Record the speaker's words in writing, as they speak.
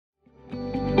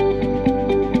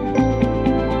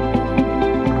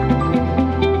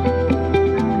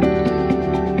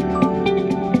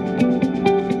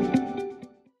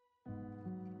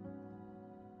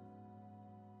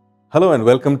Hello and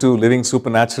welcome to Living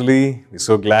Supernaturally. We're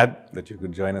so glad that you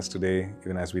could join us today,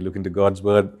 even as we look into God's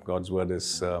Word. God's Word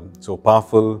is so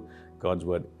powerful. God's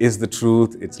Word is the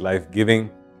truth. It's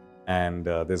life-giving. And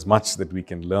there's much that we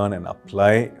can learn and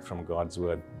apply from God's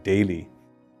Word daily,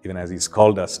 even as He's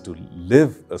called us to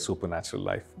live a supernatural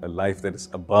life, a life that is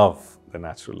above the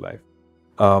natural life.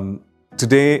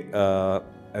 Today,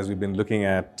 as we've been looking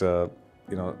at a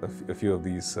few of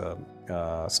these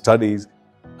studies,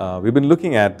 we've been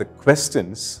looking at the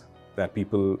questions that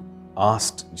people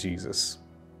asked Jesus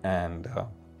and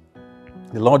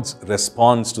the Lord's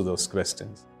response to those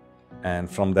questions. And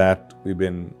from that, we've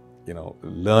been,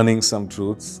 learning some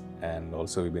truths, and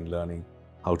also we've been learning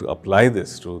how to apply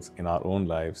these truths in our own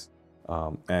lives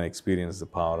and experience the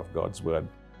power of God's Word.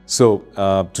 So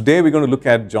today we're going to look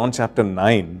at John chapter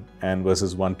 9 and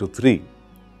verses 1 to 3.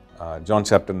 John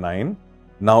chapter 9.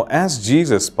 Now, as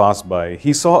Jesus passed by,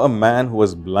 he saw a man who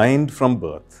was blind from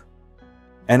birth.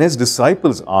 And his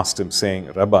disciples asked him,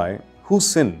 saying, Rabbi, who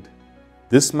sinned,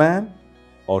 this man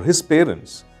or his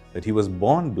parents, that he was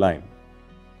born blind?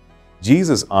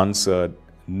 Jesus answered,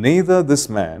 neither this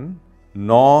man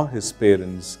nor his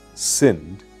parents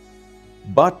sinned,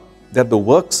 but that the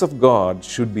works of God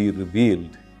should be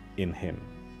revealed in him.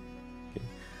 Okay.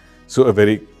 So a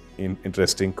very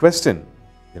interesting question.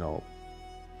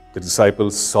 The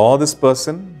disciples saw this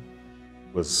person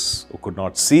who could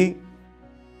not see,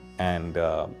 and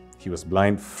he was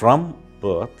blind from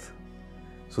birth.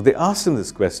 So they asked him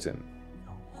this question,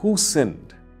 who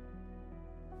sinned?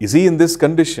 Is he in this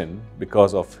condition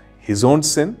because of his own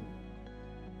sin?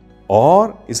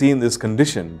 Or is he in this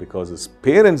condition because his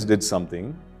parents did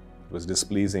something that was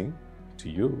displeasing to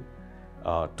you,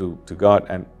 to God,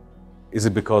 and is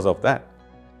it because of that?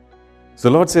 So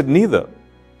the Lord said, neither.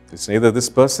 It's neither this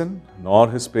person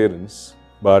nor his parents,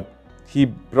 but he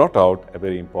brought out a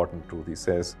very important truth. He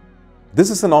says, this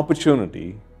is an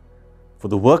opportunity for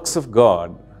the works of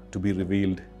God to be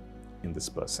revealed in this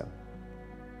person.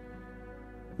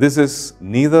 This is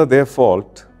neither their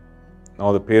fault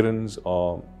nor the parents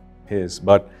or his,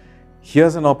 but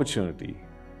here's an opportunity.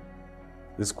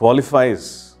 This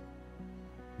person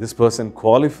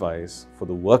qualifies for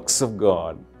the works of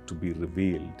God to be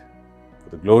revealed,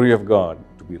 for the glory of God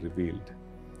to be revealed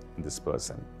in this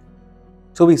person.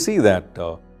 So we see that,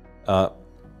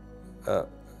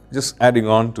 just adding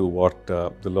on to what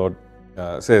the Lord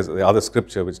says, the other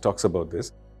scripture which talks about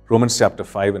this, Romans chapter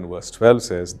 5 and verse 12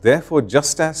 says, therefore,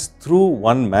 just as through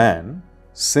one man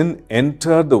sin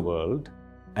entered the world,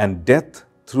 and death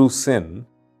through sin,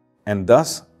 and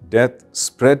thus death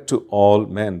spread to all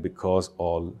men because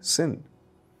all sinned.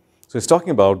 So it's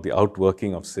talking about the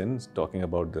outworking of sin, it's talking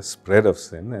about the spread of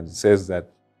sin, and it says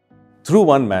that through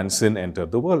one man sin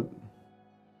entered the world,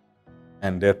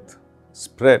 and death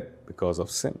spread because of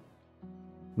sin.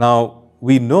 Now,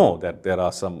 we know that there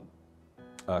are some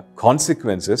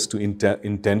consequences to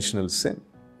intentional sin,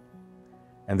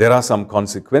 and there are some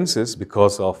consequences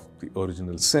because of the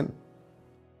original sin,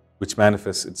 which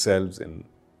manifests itself in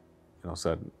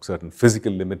certain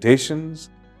physical limitations,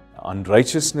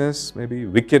 unrighteousness, maybe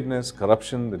wickedness,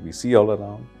 corruption that we see all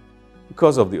around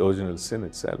because of the original sin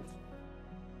itself.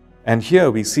 And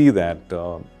here we see that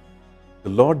the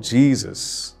Lord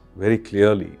Jesus very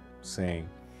clearly saying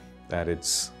that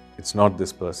it's not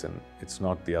this person, it's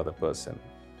not the other person,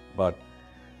 but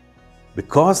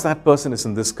because that person is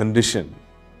in this condition,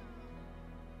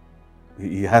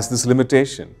 he has this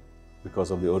limitation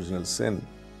because of the original sin.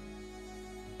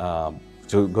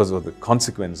 Because of the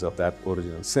consequence of that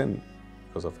original sin,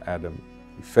 because of Adam,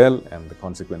 he fell, and the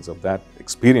consequence of that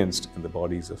experienced in the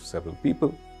bodies of several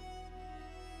people.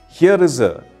 Here is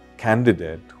a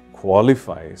candidate who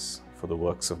qualifies for the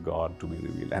works of God to be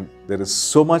revealed. And there is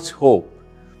so much hope,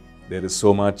 there is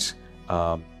so much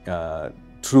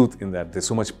truth in that, there's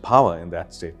so much power in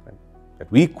that statement,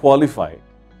 that we qualify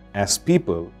as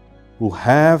people who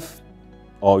have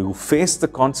or who face the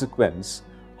consequence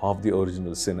of the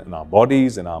original sin in our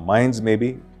bodies, in our minds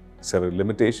maybe, several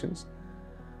limitations.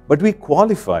 But we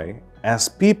qualify as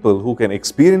people who can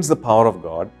experience the power of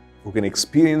God, who can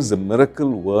experience the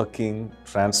miracle working,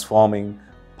 transforming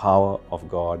power of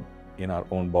God in our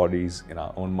own bodies, in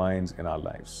our own minds, in our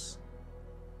lives.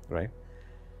 Right?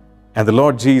 And the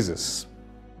Lord Jesus,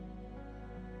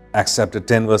 Acts chapter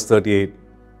 10 verse 38,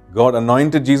 God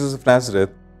anointed Jesus of Nazareth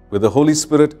with the Holy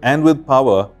Spirit and with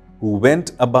power, who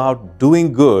went about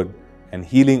doing good and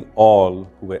healing all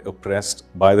who were oppressed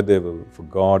by the devil, for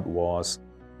God was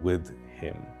with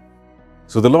him.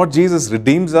 So the Lord Jesus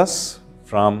redeems us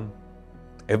from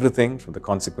everything, from the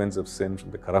consequence of sin,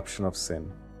 from the corruption of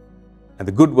sin. And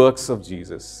the good works of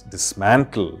Jesus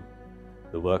dismantle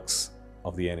the works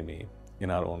of the enemy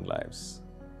in our own lives.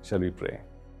 Shall we pray?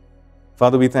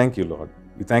 Father, we thank you, Lord.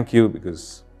 We thank you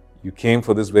because you came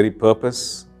for this very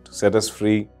purpose, to set us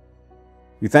free.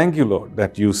 We thank you, Lord,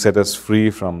 that you set us free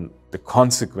from the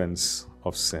consequence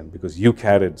of sin, because you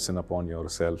carried sin upon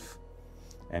yourself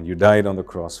and you died on the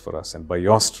cross for us. And by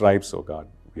your stripes, oh God,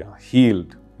 we are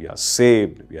healed, we are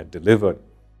saved, we are delivered.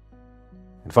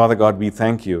 And Father God, we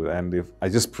thank you. And if I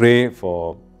just pray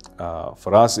for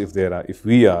us, if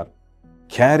we are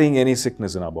carrying any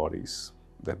sickness in our bodies,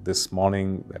 that this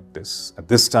morning, at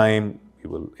this time, we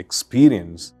will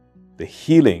experience the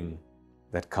healing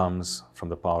that comes from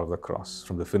the power of the cross,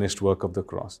 from the finished work of the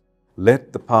cross.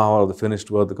 Let the power of the finished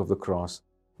work of the cross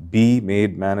be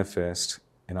made manifest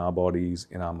in our bodies,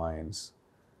 in our minds.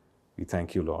 We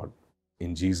thank you, Lord.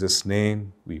 In Jesus'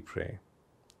 name we pray.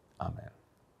 Amen.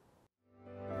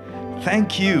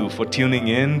 Thank you for tuning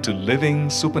in to Living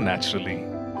Supernaturally.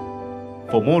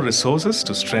 For more resources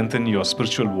to strengthen your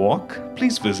spiritual walk,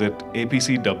 please visit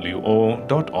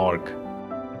apcwo.org.